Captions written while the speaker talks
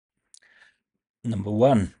Number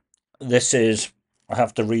one. This is, I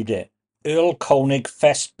have to read it, Erlkönig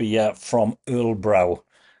Festbier from Erl Brau,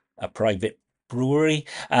 a private brewery.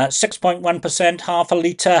 6.1%, half a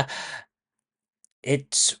litre.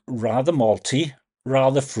 It's rather malty,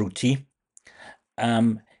 rather fruity.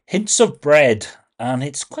 Hints of bread, and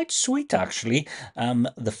it's quite sweet actually.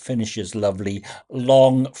 The finish is lovely,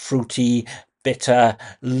 long, fruity, bitter,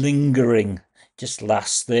 lingering, just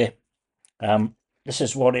lasts there. This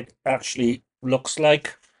is what it actually looks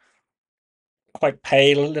like. Quite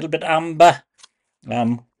pale, a little bit amber.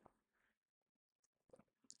 Um,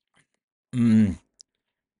 mm,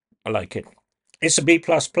 I like it. It's a B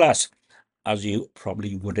plus plus, as you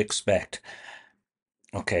probably would expect.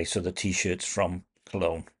 Okay, so the t-shirt's from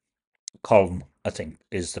Cologne. Colm, I think,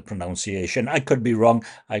 is the pronunciation. I could be wrong.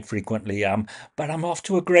 I frequently am, but I'm off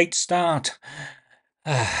to a great start.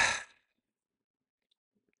 Another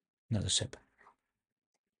sip.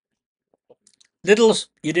 Littles,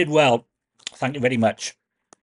 you did well. Thank you very much.